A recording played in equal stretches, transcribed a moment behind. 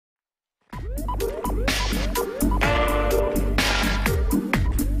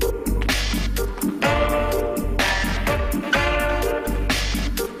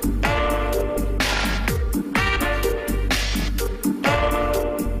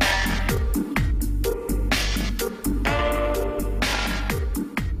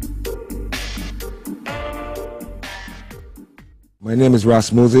My name is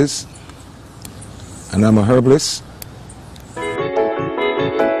Ras Moses, and I'm a herbalist.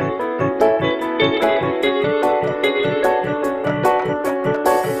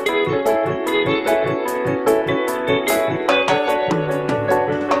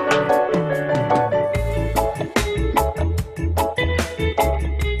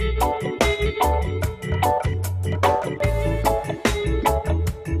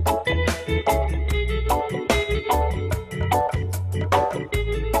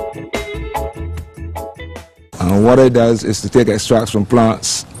 And what it does is to take extracts from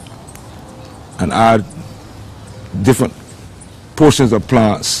plants and add different portions of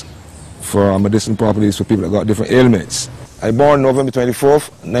plants for medicinal properties for people that got different ailments. I was born November 24th,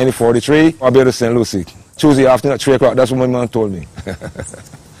 1943, Barbados, St. Lucie. Tuesday afternoon at 3 o'clock, that's what my mom told me.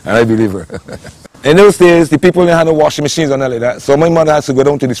 And I believe her. In those days, the people didn't have no washing machines or nothing like that, so my mother had to go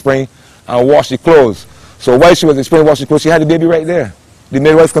down to the spring and wash the clothes. So while she was in the spring washing clothes, she had the baby right there. The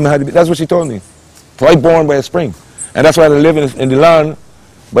midwife come and had the baby. That's what she told me. So I was born by a spring. And that's why I live in the land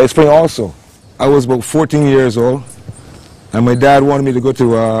by a spring also. I was about 14 years old, and my dad wanted me to go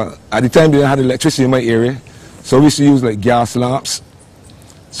to, at the time they didn't have electricity in my area, so we used to use like gas lamps.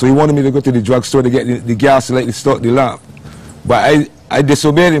 So he wanted me to go to the drugstore to get the gas to light the lamp. But I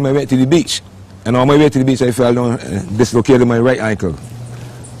disobeyed him. I went to the beach. And on my way to the beach, I fell down and dislocated my right ankle.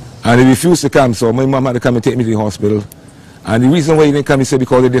 And he refused to come, so my mom had to come and take me to the hospital. And the reason why he didn't come, he said,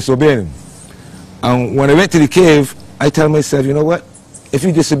 because they disobeyed him. And when I went to the cave, I tell myself, you know what? If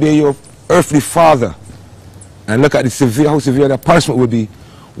you disobey your earthly father, and look at how severe that punishment would be,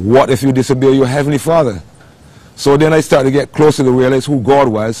 what if you disobey your heavenly father? So then I started to get closer to realize who God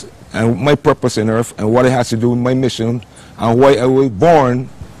was, and my purpose in earth, and what it has to do with my mission, and why I was born,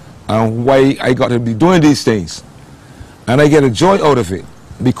 and why I got to be doing these things. And I get a joy out of it,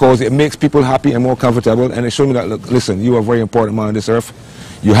 because it makes people happy and more comfortable, and it showed me that, look, listen, you are a very important man on this earth.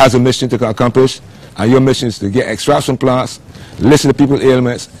 You have a mission to accomplish, and your mission is to get extracts from plants, listen to people's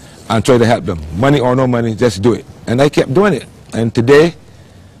ailments, and try to help them. Money or no money, just do it. And I kept doing it. And today,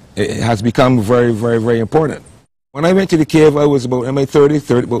 it has become very, very, very important. When I went to the cave, I was about, around 30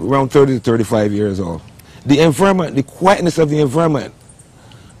 to 35 years old. The environment, the quietness of the environment,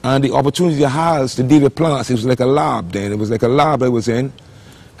 and the opportunity it has to deal with plants, it was like a lab then. It was like a lab I was in.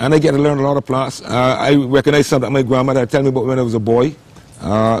 And I get to learn a lot of plants. I recognize something that my grandmother had told me about when I was a boy.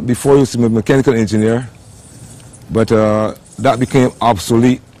 Before I used to be a mechanical engineer, but that became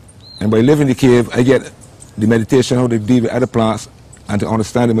obsolete. And by living in the cave, I get the meditation, how to deal with other plants, and to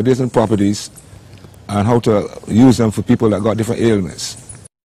understand the medicinal properties, and how to use them for people that got different ailments.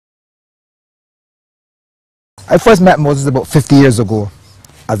 I first met Moses about 50 years ago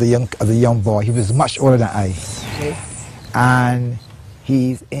as a young boy. He was much older than I. Okay. And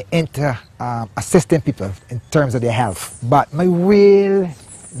he's into assisting people in terms of their health. But my real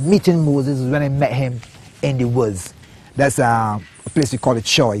meeting Moses was when I met him in the woods. That's a place we call it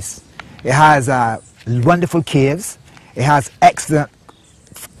Choice. It has wonderful caves. It has excellent,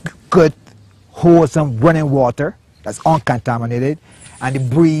 good, wholesome running water that's uncontaminated, and the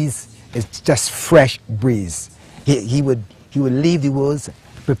breeze is just fresh breeze. He would leave the woods,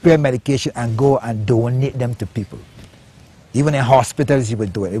 prepare medication, and go and donate them to people. Even in hospitals, he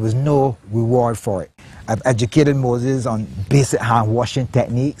would do it. There was no reward for it. I've educated Moses on basic hand washing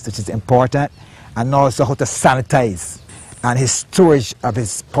techniques, which is important, and also how to sanitize. And his storage of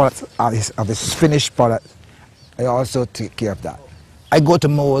his products, of his finished product, I also take care of that. I go to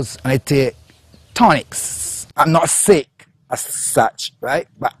Moses and I take tonics. I'm not sick as such, right?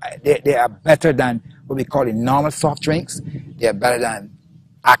 But they are better than what we call the normal soft drinks. They are better than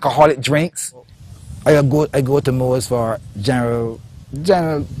alcoholic drinks. I go to Moses for general,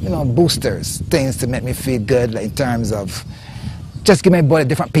 boosters, things to make me feel good, like in terms of just give my body a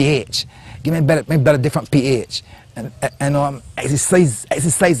different pH, give me better different pH, and exercise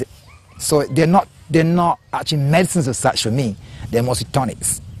it. So they're not actually medicines as such for me. They're mostly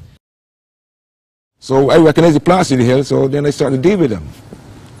tonics. So I recognize the plants in the hill, so then I start to deal with them,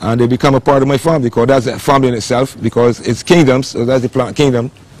 and they become a part of my family, because that's a family in itself, because it's kingdoms, so that's the plant kingdom.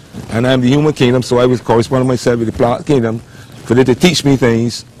 And I'm the human kingdom, so I was corresponding myself with the plant kingdom for them to teach me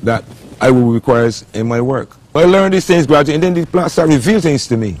things that I will require in my work. I learned these things gradually, and then the plants started revealing things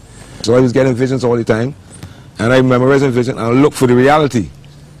to me. So I was getting visions all the time, and I memorize a vision and look for the reality.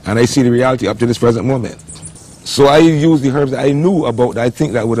 And I see the reality up to this present moment. So I used the herbs that I knew about that I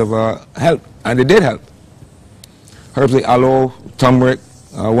think that would have helped, and they did help. Herbs like aloe, turmeric,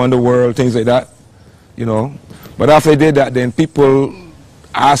 Wonder World, things like that, But after I did that, then people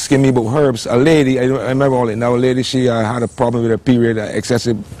asking me about herbs. A lady, I remember all it now, a lady, she had a problem with her period,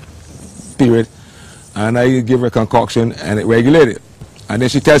 excessive period, and I give her a concoction, and it regulated. And then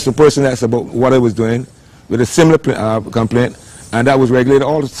she tells the person that's about what I was doing with a similar complaint, and that was regulated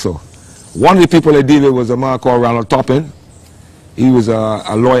also. One of the people I deal with was a man called Ronald Toppin. He was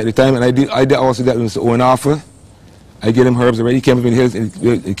a lawyer at the time, and I did also that with Mr. Owen Arthur. I get him herbs already. He came up in the hills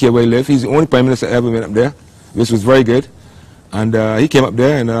in care where I live. He's the only prime minister I ever went up there, which was very good. And he came up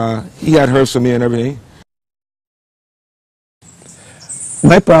there, and he had herbs for me and everything.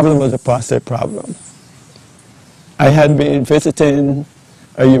 My problem was a prostate problem. I had been visiting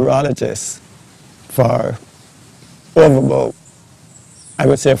a urologist for over about, I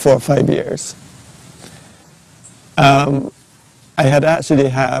would say, 4 or 5 years. I had actually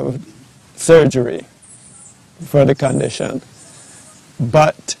had surgery for the condition,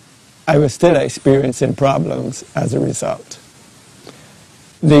 but I was still experiencing problems as a result.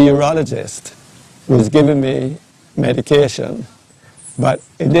 The urologist was giving me medication, but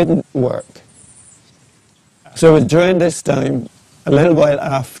it didn't work. So during this time, a little while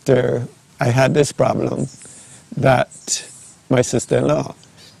after I had this problem, that my sister-in-law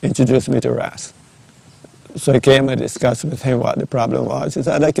introduced me to Ras. So I came and discussed with him what the problem was. He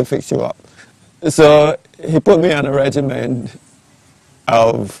said, I can fix you up. So he put me on a regimen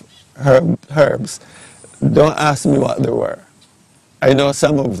of herbs. Don't ask me what they were. I know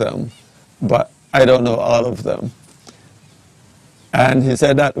some of them, but I don't know all of them. And he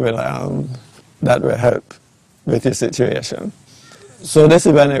said that will help with your situation. So this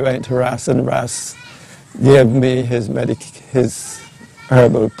is when I went to Ras, and Ras gave me his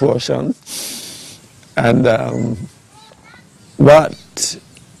herbal potion. And what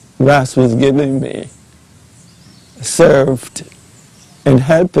Ras was giving me served in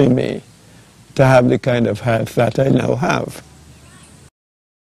helping me to have the kind of health that I now have.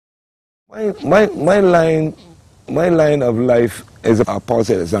 My line of life is a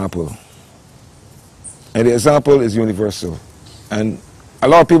positive example. And the example is universal. And a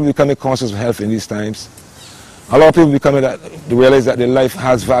lot of people becoming conscious of health in these times. A lot of people becoming to realize that their life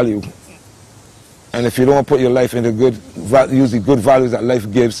has value. And if you don't put your life into use the good values that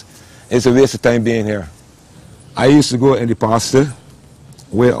life gives, it's a waste of time being here. I used to go in the pasture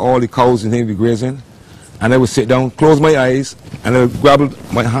where all the cows and things be grazing, and I would sit down, close my eyes, and I would grab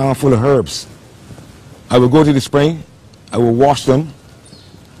my handful of herbs. I would go to the spring, I would wash them,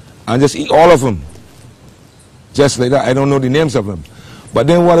 and just eat all of them. Just like that. I don't know the names of them. But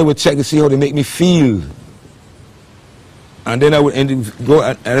then what I would check to see how they make me feel. And then I would go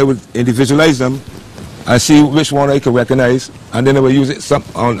and I would individualize them and see which one I could recognize, and then I would use it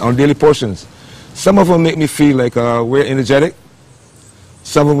on daily portions. Some of them make me feel like we're energetic.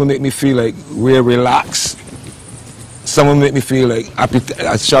 Some of them make me feel like we're relaxed. Some of them make me feel like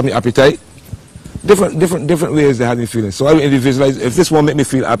sharpen appetite. Different ways they have me feeling. So I would individualize. If this one make me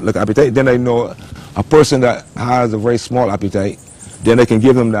feel like appetite, then I know a person that has a very small appetite, then I can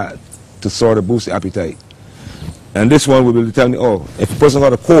give them that to sort of boost the appetite. And this one will tell me, oh, if a person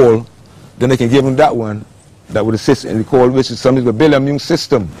got a cold, then I can give them that one that would assist in the cold, which is something to build an immune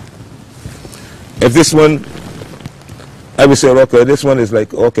system. If this one, I would say, okay, this one is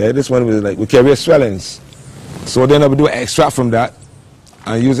like, okay, this one is like, we carry swellings. So then I would do an extract from that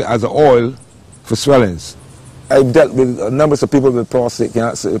and use it as an oil for swellings. I've dealt with numbers of people with prostate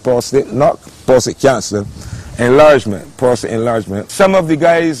cancer, not prostate cancer, prostate enlargement. Some of the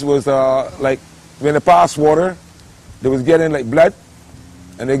guys was like, when they passed water, they was getting like blood,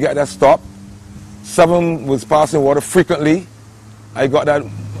 and they got that stopped. Some of them was passing water frequently. I got that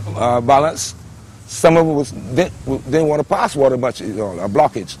balance. Some of them didn't want to pass water much, a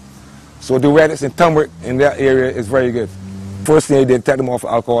blockage. So diuretics and turmeric in that area is very good. First thing they did, take them off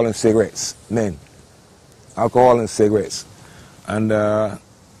alcohol and cigarettes, men. Alcohol and cigarettes. And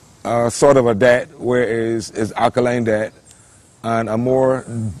sort of a diet where is alkaline diet, and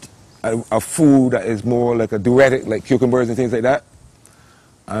a food that is more like a diuretic, like cucumbers and things like that.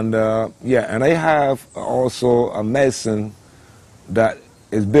 And yeah, and I have also a medicine that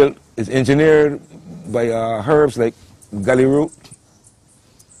is engineered by herbs like gully root.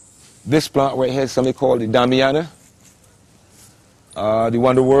 This plant right here is something called the Damiana, the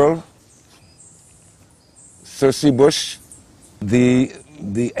Wonder World, Circe bush, the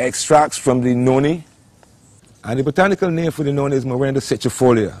extracts from the noni, and the botanical name for the noni is Miranda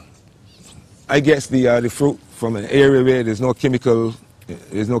citrifolia. I get the fruit from an area where there's no chemical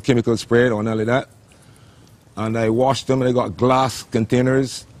spread or none of that, and I wash them, and I got glass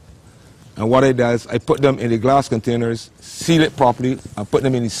containers. And what I do is I put them in the glass containers, seal it properly, and put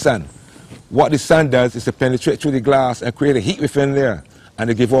them in the sun. What the sun does is to penetrate through the glass and create a heat within there, and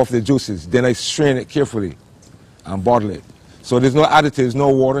to give off the juices. Then I strain it carefully and bottle it. So there's no additives, no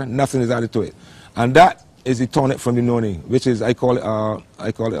water, nothing is added to it. And that is the tonic from the noni, which is, I call it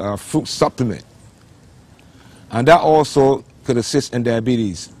a fruit supplement. And that also could assist in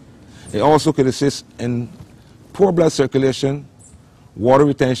diabetes. It also could assist in poor blood circulation, water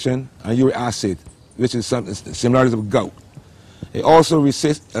retention, and uric acid, which is some similarities of gout. It also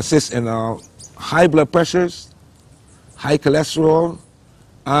assists in high blood pressures, high cholesterol,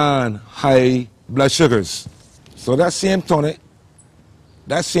 and high blood sugars. So that same tonic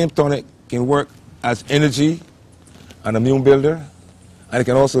can work as energy, an immune builder, and it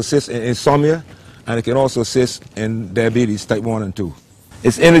can also assist in insomnia, and it can also assist in diabetes type 1 and 2.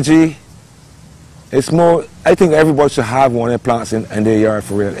 It's energy. It's more, I think everybody should have one of their plants in their yard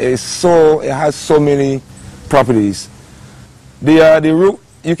for real. It has so many properties. The root,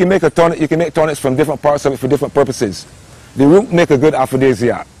 you can make tonics from different parts of it for different purposes. The root make a good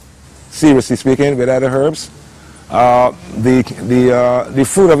aphrodisiac, seriously speaking, with other herbs. The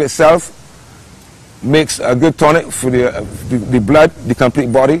fruit of itself makes a good tonic for the blood, the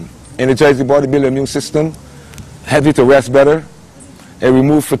complete body, energize the body, build the immune system, help you to rest better, and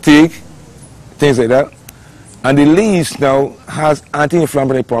remove fatigue, things like that. And the leaves now has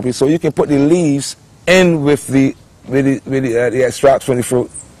anti-inflammatory properties, so you can put the leaves in with the extracts from the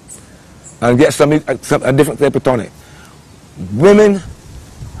fruit and get a different type of tonic. The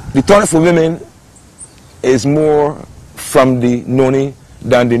tonic for women is more from the noni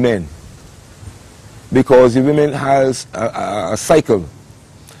than the men, because the women has a cycle,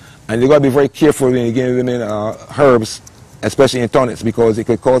 and you got to be very careful when you give women herbs, especially in tonics, because it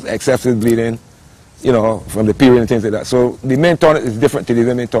could cause excessive bleeding, you know, from the period and things like that. So the men tonic is different to the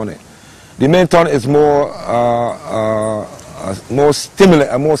women tonic. The men tonic is more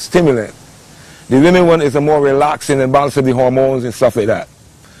stimulant. The women one is a more relaxing and balancing the hormones and stuff like that.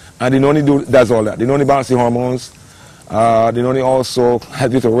 And the noni does all that. The noni balances the hormones. The noni also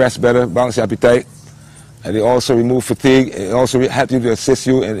helps you to rest better, balance your appetite. And they also remove fatigue. It also helps you to assist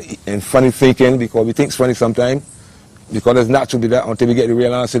you in funny thinking, because we think funny sometimes, because it's natural to that until we get the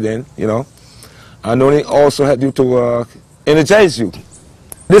real answer then, you know. And noni also helps you to energize you.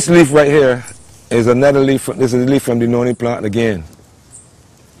 This leaf right here is another leaf. This is a leaf from the noni plant again.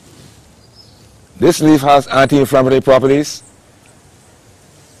 This leaf has anti-inflammatory properties,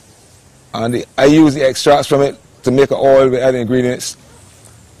 and I use the extracts from it to make an oil with other ingredients.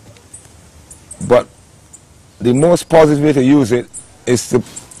 But the most positive way to use it is to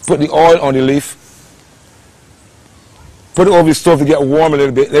put the oil on the leaf, put it over the stove to get warm a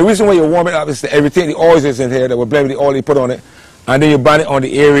little bit. The reason why you warm it up is that everything, the oils is in here that will blend with the oil you put on it, and then you bind it on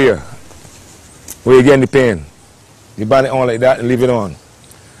the area where you're getting the pain. You bind it on like that and leave it on.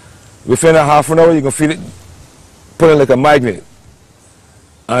 Within a half an hour, you can feel it pulling like a magnet.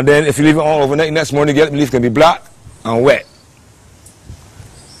 And then if you leave it on overnight, next morning you get it, the leaf can be black and wet.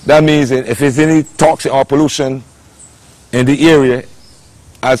 That means that if there's any toxin or pollution in the area,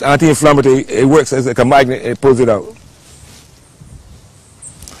 as anti-inflammatory, it works as like a magnet, it pulls it out.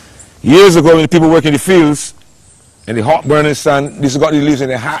 Years ago, when people work in the fields, in the hot burning sun, they used to got these leaves in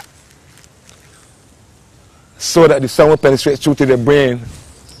their hat, so that the sun would penetrate through to their brain,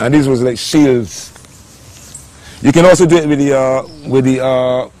 and these was like shields. You can also do it with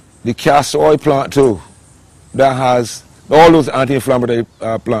the castor oil plant too. That has all those anti-inflammatory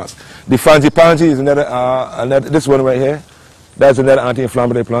plants. The frangipani is another, this one right here. That's another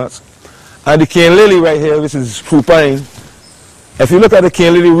anti-inflammatory plant. And the cane lily right here, which is true pine. If you look at the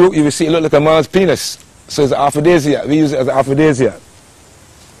cane lily root, you will see it look like a man's penis. So it's an aphrodisiac. We use it as an aphrodisiac.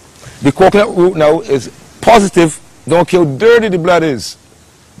 The coconut root now is positive. Don't care how dirty the blood is.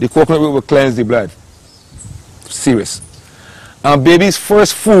 The coconut root will cleanse the blood. Serious. And baby's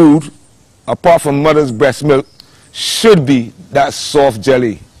first food, apart from mother's breast milk, should be that soft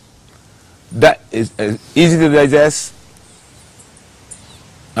jelly. That is easy to digest,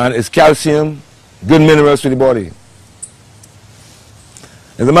 and it's calcium, good minerals for the body.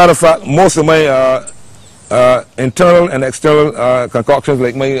 As a matter of fact, most of my internal and external concoctions,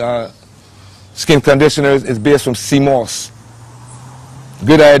 like my skin conditioners, is based from sea moss.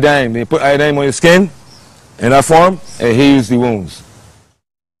 Good iodine. You put iodine on your skin in that form, it heals the wounds.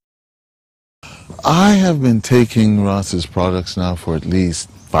 I have been taking Ras's products now for at least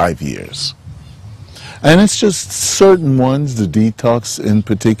 5 years. And it's just certain ones, the detox in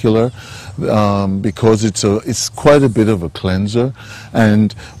particular, because it's quite a bit of a cleanser.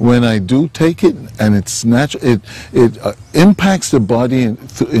 And when I do take it, and it's natural, it impacts the body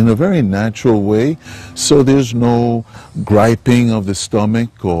in a very natural way. So there's no griping of the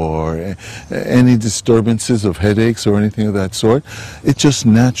stomach or any disturbances of headaches or anything of that sort. It just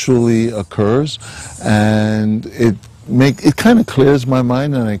naturally occurs, and it it kind of clears my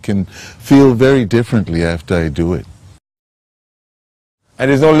mind, and I can feel very differently after I do it. And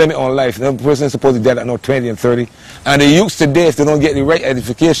there's no limit on life. No person is supposed to die at no 20 and 30. And the youths today, if they don't get the right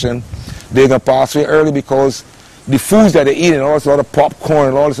edification, they're going to pass away early, because the foods that they're eating, all this other popcorn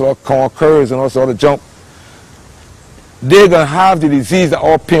and all this other corn curds and all this other junk, they're going to have the disease that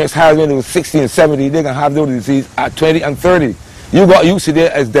our parents had when they were 60 and 70. They're going to have those disease at 20 and 30. You got youths today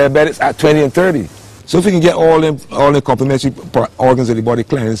as diabetics at 20 and 30. So if you can get all the complementary organs of the body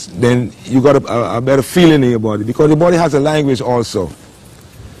cleansed, then you got a better feeling in your body, because the body has a language also.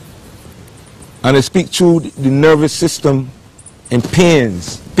 And they speak through the nervous system in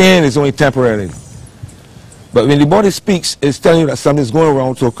pains. Pain is only temporary. But when the body speaks, it's telling you that something's going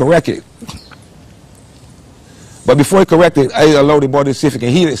wrong, to correct it. But before it corrects it, I allow the body to see if it can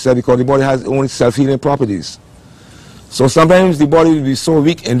heal itself, because the body has only self-healing properties. So sometimes the body will be so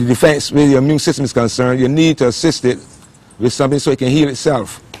weak in the defense, where the immune system is concerned, you need to assist it with something so it can heal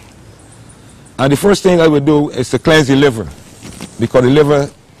itself. And the first thing I would do is to cleanse the liver, because the liver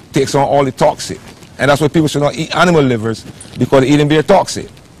takes on all the toxic. And that's why people should not eat animal livers, because they eat them very toxic.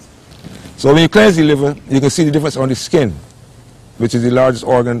 So when you cleanse the liver, you can see the difference on the skin, which is the largest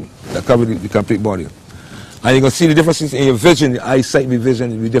organ that covers the complete body. And you can see the differences in your vision. Your eyesight, your vision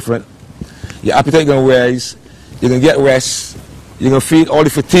will be different. Your appetite is going to rise. You can get rest. You can feel all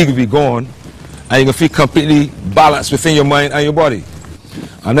the fatigue will be gone. And you can feel completely balanced within your mind and your body.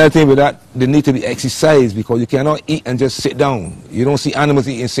 Another thing with that, they need to be exercised, because you cannot eat and just sit down. You don't see animals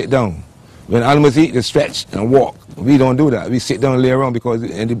eat and sit down. When animals eat, they stretch and walk. We don't do that. We sit down and lay around, because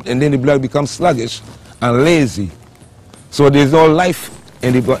and then the blood becomes sluggish and lazy. So there's no life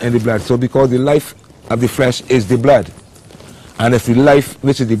in the blood. So because the life of the flesh is the blood, and if the life,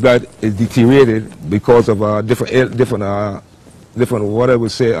 which is the blood, is deteriorated because of different what I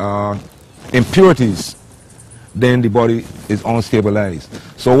would say impurities, then the body is unstabilized.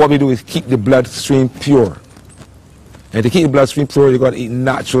 So what we do is keep the bloodstream pure. And to keep the bloodstream pure, you got to eat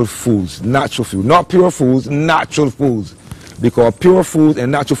natural foods. Natural food. Not pure foods, natural foods. Because pure food and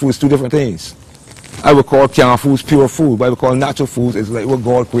natural food is two different things. I would call canned foods pure food, but I would call natural foods is like what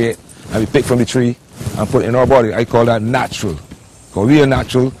God created and we pick from the tree and put it in our body. I call that natural. Because we are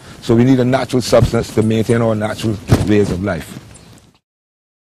natural, so we need a natural substance to maintain our natural ways of life.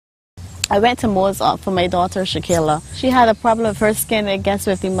 I went to Moses for my daughter, Shakila. She had a problem with her skin, I guess,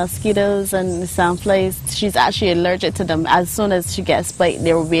 with the mosquitoes and the sandflies. She's actually allergic to them. As soon as she gets bite,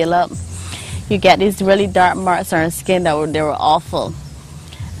 they will wheel up. You get these really dark marks on her skin they were awful.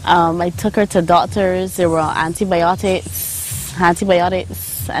 I took her to doctors. There were antibiotics,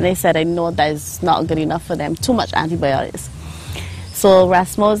 and they said, I know that is not good enough for them, too much antibiotics. So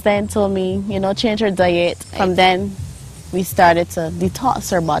Ras Moses then told me, change her diet. From then, we started to detox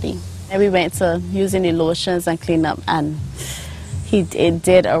her body. And we went to using the lotions and clean up, and it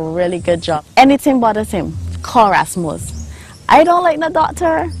did a really good job. Anything bothers him, call Ras Moses. I don't like the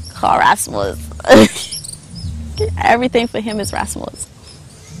doctor, call Ras Moses. Everything for him is Ras Moses.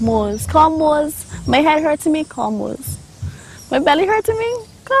 Moses, call Moses. My head hurts me, call Moses. My belly hurts me,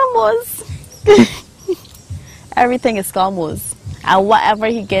 call Moses. Everything is call Moses. And whatever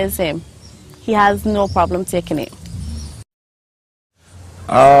he gives him, he has no problem taking it.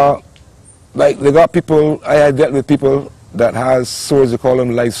 Like they got people, I had dealt with people that has sores, they call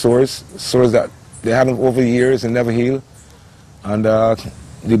them life sores that they have them over years and never heal. And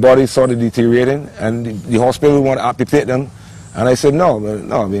the body started deteriorating, and the hospital want to amputate them. And I said, no,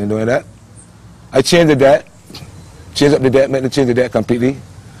 we ain't doing that. I changed the diet, changed up the diet, made them change the diet completely,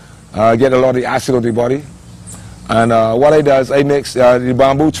 get a lot of the acid out of the body. And what I do is I mix the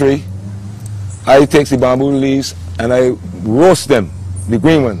bamboo tree, I take the bamboo leaves and I roast them. The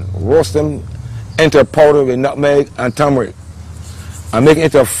green one, roast them into a powder with nutmeg and turmeric. I make it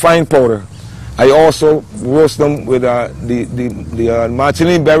into a fine powder. I also roast them with the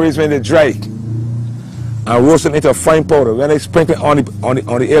martini berries when they're dry. I roast them into a fine powder. When I sprinkle it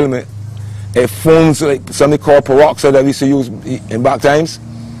on the ailment, it forms like something called peroxide that we used to use in back times.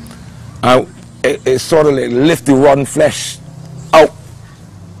 And it sort of like lift the rotten flesh out,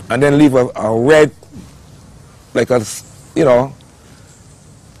 and then leave a red, like a,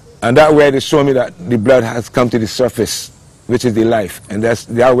 and that red is showing me that the blood has come to the surface, which is the life. And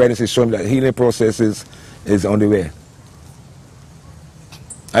that redness is showing me that healing process is on the way.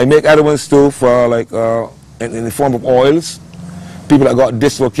 I make other ones too for like in the form of oils. People that got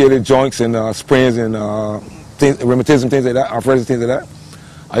dislocated joints and sprains and rheumatism, things like that, arthritis, things like that.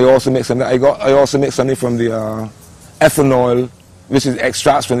 I also make some. I also make something from the ethanol, which is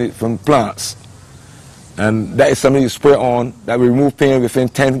extracts from plants. And that is something you spray on that will remove pain within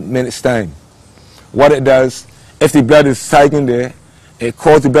 10 minutes time. What it does, if the blood is stagnant there, it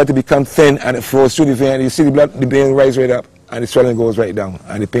causes the blood to become thin and it flows through the vein. And you see the vein rise right up and the swelling goes right down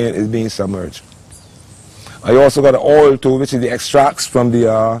and the pain is being submerged. I also got an oil too, which is the extracts from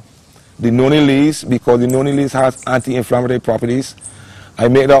the noni leaves, because the noni leaves has anti-inflammatory properties. I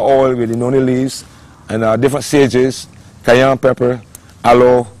make that oil with the noni leaves and different sages, cayenne pepper,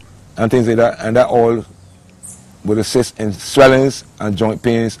 aloe, and things like that. And that oil will assist in swellings and joint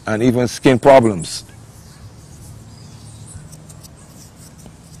pains and even skin problems.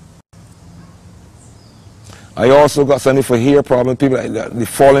 I also got something for hair problems, people like the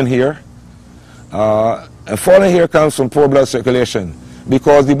falling hair. And falling hair comes from poor blood circulation,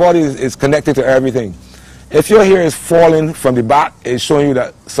 because the body is connected to everything. If your hair is falling from the back, it's showing you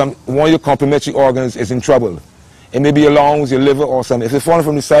that one of your complementary organs is in trouble. It may be your lungs, your liver, or something. If it's falling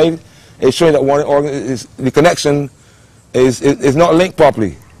from the side, it's showing that one organ the connection is not linked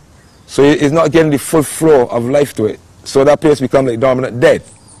properly. So it's not getting the full flow of life to it. So that place becomes like dominant dead.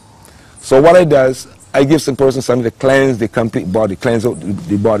 So what it does, I give some person something to cleanse the complete body, cleanse out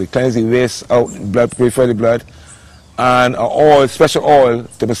the body, cleanse the waste out, blood, purify the blood, and oil, special oil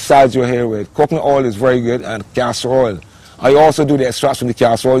to massage your hair with. Coconut oil is very good, and castor oil. I also do the extracts from the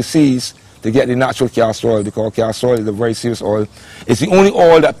castor oil seeds to get the natural castor oil, because castor oil is a very serious oil. It's the only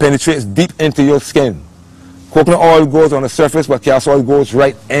oil that penetrates deep into your skin. Coconut oil goes on the surface, but castor oil goes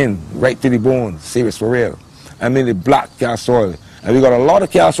right in, right to the bone. Serious, for real. I mean the black castor oil. And we got a lot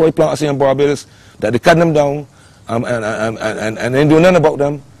of castor oil plants here in Barbados that they cut them down and then do nothing about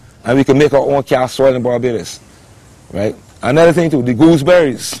them, and we can make our own castor oil in Barbados, right? Another thing too, the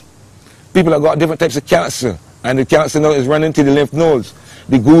gooseberries. People have got different types of cancer, and the cancer now is running to the lymph nodes.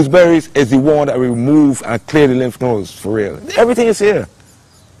 The gooseberries is the one that remove and clear the lymph nodes, for real. Everything is here.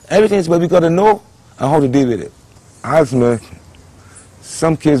 Everything is, but we got to know how to deal with it. Asthma,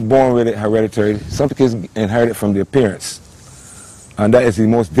 some kids born with it hereditary, some kids inherit it from their parents. And that is the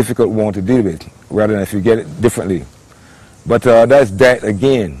most difficult one to deal with, rather than if you get it differently. But that's that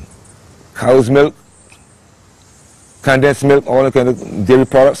again. Cow's milk, condensed milk, all the kind of dairy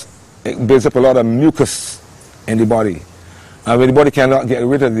products, it builds up a lot of mucus in the body. And when the body cannot get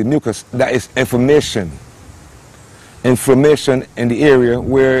rid of the mucus, that is inflammation. Inflammation in the area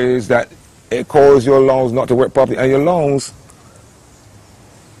where it is that it causes your lungs not to work properly. And your lungs,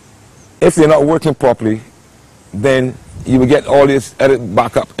 if they're not working properly, then you will get all this added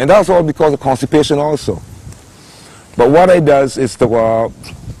back up. And that's all because of constipation also. But what I does is to,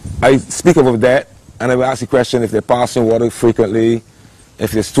 I speak about that, and I will ask the question if they're passing water frequently,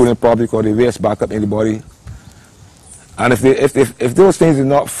 if they're stooling properly because they waste back up in the body. And if those things are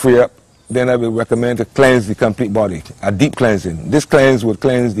not free up, then I will recommend to cleanse the complete body, a deep cleansing. This cleanse would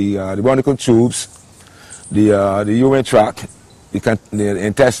cleanse the bronchial tubes, the urinary tract, the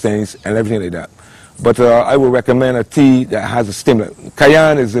intestines, and everything like that. But I would recommend a tea that has a stimulant.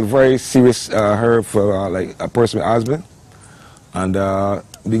 Cayenne is a very serious herb for like a person with asthma. And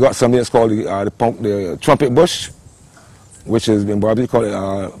we got something that's called the trumpet bush, which has been probably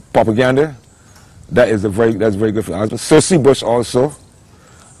called propaganda. That's very good for asthma. Sursi bush also.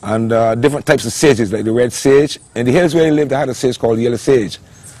 And different types of sages, like the red sage. In the hills where they live, they had a sage called yellow sage.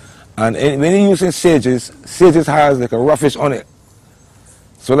 And when you're using sages, sages has like a roughish on it.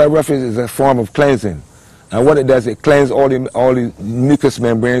 So that roughish is a form of cleansing. And what it does, it cleanses all the mucous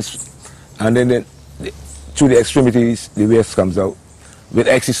membranes, and then through the extremities, the waste comes out. With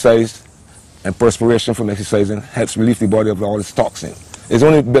exercise and perspiration from exercising, helps relieve the body of all this toxin. It's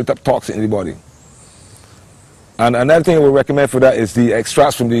only built up toxin in the body. And another thing I would recommend for that is the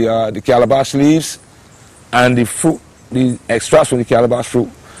extracts from the calabash leaves and the fruit, the extracts from the calabash fruit.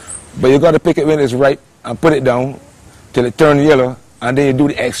 But you got to pick it when it's ripe and put it down till it turns yellow, and then you do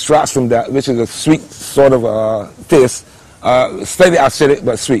the extracts from that, which is a sweet sort of taste, slightly acidic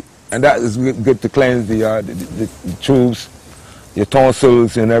but sweet. And that is good to cleanse the tubes, your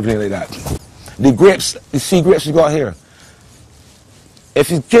tonsils, and everything like that. The grapes, the sea grapes you got here,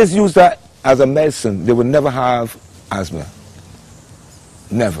 if your kids use that as a medicine, they would never have asthma.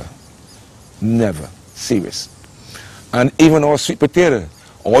 Never. Never. Serious. And even our sweet potato,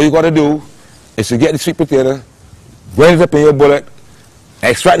 all you got to do is to get the sweet potato, grind it up in your bullet,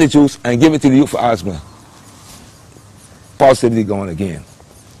 extract the juice, and give it to the youth for asthma. Positivity going again.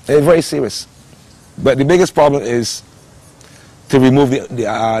 It's very serious. But the biggest problem is to remove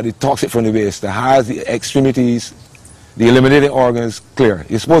the toxic from the waste, that has the extremities, the eliminating organs clear.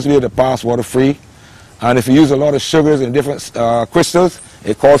 You're supposed to be able to pass water free. And if you use a lot of sugars and different crystals,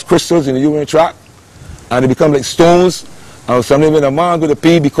 it causes crystals in the urinary tract, and they become like stones. Something when a man go to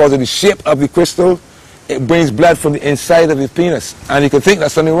pee, because of the shape of the crystal, it brings blood from the inside of the penis. And you can think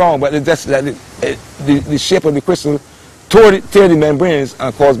that's something wrong, but it's just that the shape of the crystal tear the membranes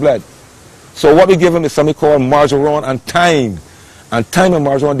and cause blood. So what we give them is something called marjoram and thyme. And thyme and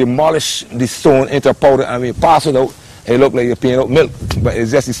marjoram demolish the stone into a powder, and when you pass it out, it looks like you're peeing out milk, but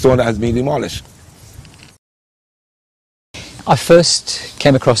it's just the stone that has been demolished. I first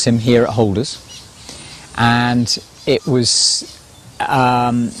came across him here at Holders, and it was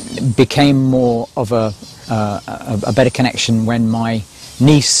became more of a better connection when my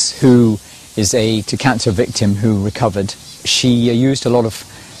niece, who is a cancer victim who recovered, she used a lot of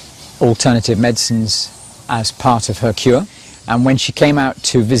alternative medicines as part of her cure. And when she came out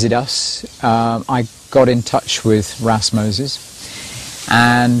to visit us, I got in touch with Ras Moses,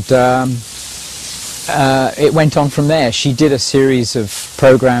 and it went on from there. She did a series of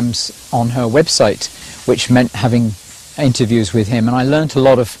programs on her website, which meant having interviews with him, and I learned a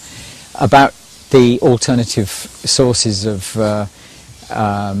lot about the alternative sources of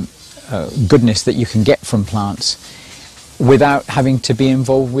goodness that you can get from plants without having to be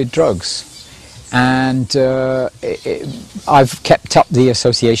involved with drugs. And I've kept up the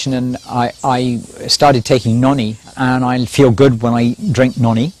association, and I started taking noni, and I feel good when I drink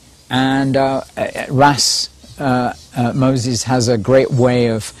noni. And Ras Moses has a great way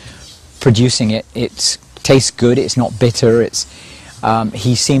of producing it. It tastes good, it's not bitter,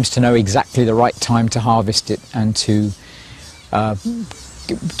 he seems to know exactly the right time to harvest it and to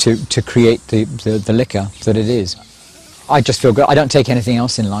create the liquor that it is. I just feel good. I don't take anything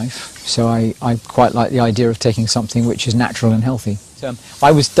else in life, so I quite like the idea of taking something which is natural and healthy. So,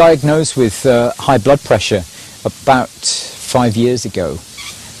 I was diagnosed with high blood pressure about 5 years ago,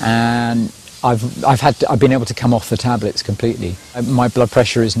 and I've been able to come off the tablets completely. My blood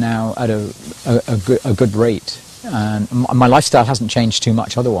pressure is now at a good rate, and my lifestyle hasn't changed too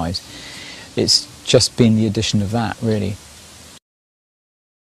much otherwise. It's just been the addition of that, really.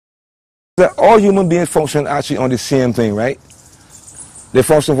 All human beings function actually on the same thing, right? They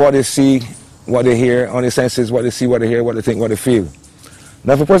function what they see, what they hear, on their senses, what they see, what they hear, what they think, what they feel.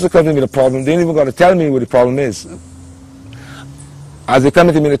 Now if a person comes to me with a problem, they ain't even got to tell me what the problem is. As they come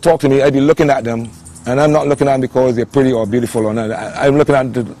to me to talk to me, I'd be looking at them, and I'm not looking at them because they're pretty or beautiful or not. I'm looking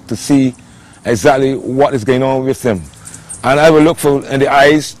at them to see exactly what is going on with them. And I will look for in the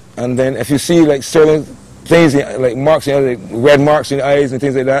eyes, and then if you see like certain things, like marks, like red marks in the eyes and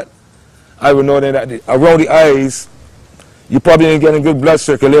things like that, I will know then that around the eyes, you probably ain't getting good blood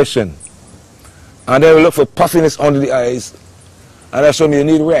circulation. And then I will look for puffiness under the eyes, and that shows me you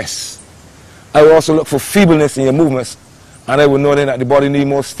need rest. I will also look for feebleness in your movements, and I will know then that the body needs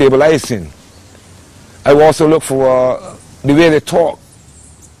more stabilizing. I will also look for the way they talk.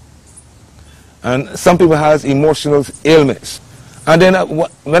 And some people have emotional ailments. And then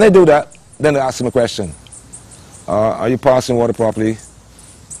when I do that, then I ask them a question. Are you passing water properly?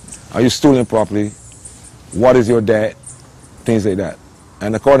 Are you stooling properly? What is your diet? Things like that.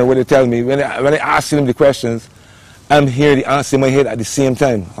 And according to what they tell me, when I ask them the questions, I'm hearing the answer in my head at the same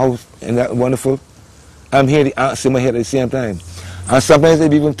time. How isn't that wonderful? I'm hearing the answer in my head at the same time. And sometimes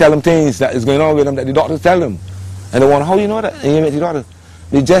they even tell them things that is going on with them that the doctors tell them. And they wonder, how you know that? And you met the doctor.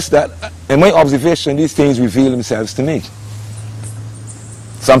 It's just that, in my observation, these things reveal themselves to me.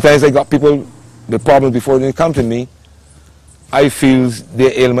 Sometimes I got people, the problems before they come to me, I feel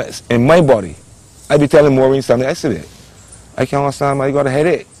their ailments in my body. I be telling Maureen something yesterday. I can't understand why you got a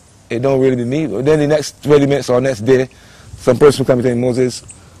headache. It don't really be me. But then the next 20 minutes or next day, some person come and tell me, Moses,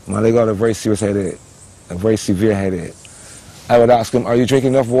 man, they got a very serious headache, a very severe headache. I would ask them, are you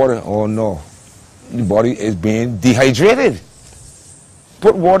drinking enough water? Oh no, the body is being dehydrated.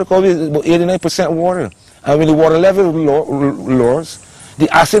 Put water, because it's about 89% water. And when the water level lowers, the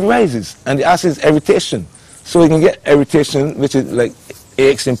acid rises, and the acid is irritation. So you can get irritation, which is like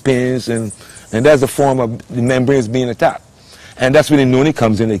aches and pains, and that's a form of the membranes being attacked. And that's when the noni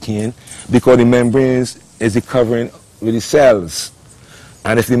comes in again, because the membranes is the covering with the cells.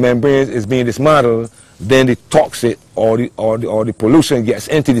 And if the membranes is being dismantled, then the toxic or the pollution gets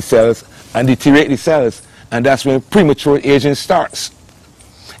into the cells and deteriorate the cells, and that's when premature aging starts.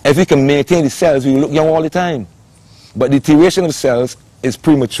 If we can maintain the cells, we will look young all the time. But deterioration of cells is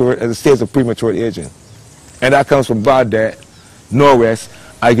premature, as a stage of premature aging. And that comes from bad diet, no rest,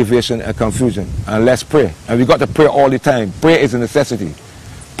 aggravation, and confusion. And let's pray. And we got to pray all the time. Prayer is a necessity.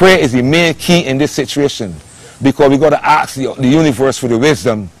 Prayer is the main key in this situation, because we got to ask the universe for the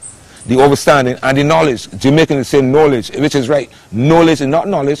wisdom, the understanding, and the knowledge. Jamaicans say knowledge, which is right. Knowledge and not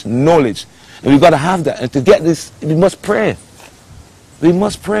knowledge, knowledge. And we got to have that. And to get this, we must pray. We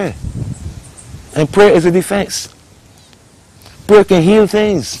must pray. And prayer is a defense. Prayer can heal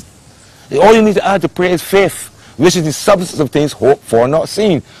things. All you need to add to prayer is faith, which is the substance of things hoped for, not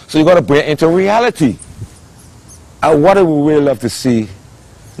seen. So you got to bring it into reality. And what I would really love to see,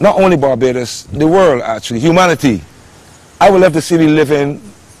 not only Barbados, the world actually, humanity. I would love to see me living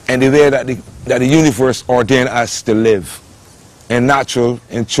in the way that the universe ordained us to live. In natural,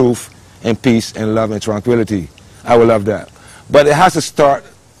 in truth, in peace, in love, and tranquility. I would love that. But it has to start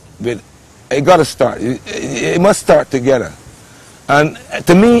with, it got to start. It must start together. And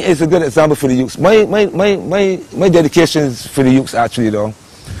to me, it's a good example for the youths. My dedication is for the youths actually though.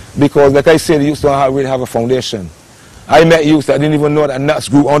 Because like I said, the youths don't really have a foundation. I met youths that didn't even know that nuts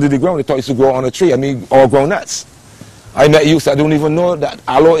grew under the ground. They thought it used to grow on a tree. I mean, all grown nuts. I met youths that don't even know that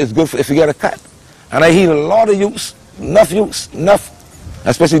aloe is good for if you get a cut. And I heal a lot of youths, enough,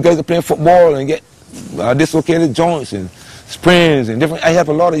 especially guys that play football and get dislocated joints and sprains and different. I help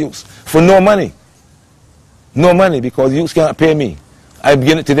a lot of youths for no money. No money, because youths cannot pay me. I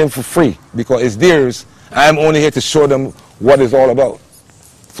begin it to them for free because it's theirs. I'm only here to show them what it's all about.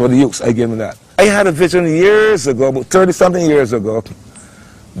 So the youths, I give them that. I had a vision years ago, about 30-something years ago,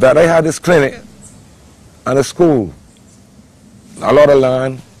 that I had this clinic and a school, a lot of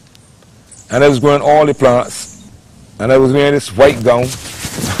land, and I was growing all the plants, and I was wearing this white gown.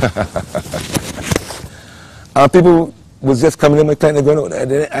 And people was just coming in my clinic and going out,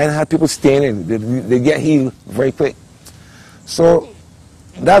 and I had people staying in. They get healed very quick. So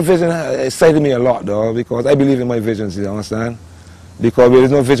that vision excited me a lot, though, because I believe in my visions, you understand? Because where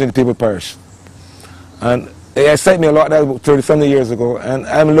there's no vision, people perish. And it excited me a lot. That was about 30-something years ago, and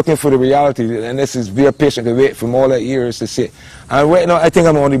I'm looking for the reality, and this is be a patient to wait from all that years to see. And right now, I think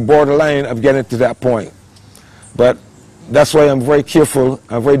I'm on the borderline of getting to that point. But that's why I'm very careful,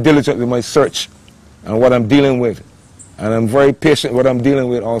 I'm very diligent with my search and what I'm dealing with. And I'm very patient with what I'm dealing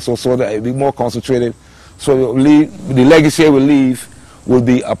with also, so that I'll be more concentrated. So the legacy I will leave will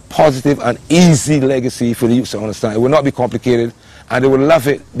be a positive and easy legacy for the youth to understand. It will not be complicated, and they will love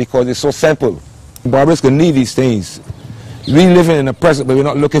it because it's so simple. Barbados can need these things. We're living in the present, but we're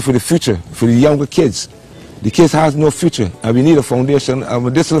not looking for the future, for the younger kids. The kids have no future, and we need a foundation, a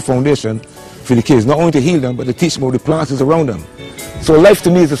medicinal foundation for the kids, not only to heal them, but to teach them all the plants around them. So life to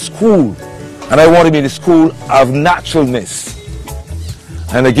me is a school, and I want to be the school of naturalness.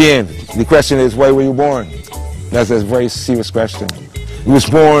 And again, the question is, why were you born? That's a very serious question. You was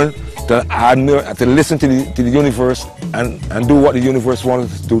born to admire, to listen to the universe and do what the universe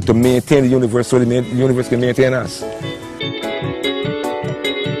wants us to do, to maintain the universe so the universe can maintain us.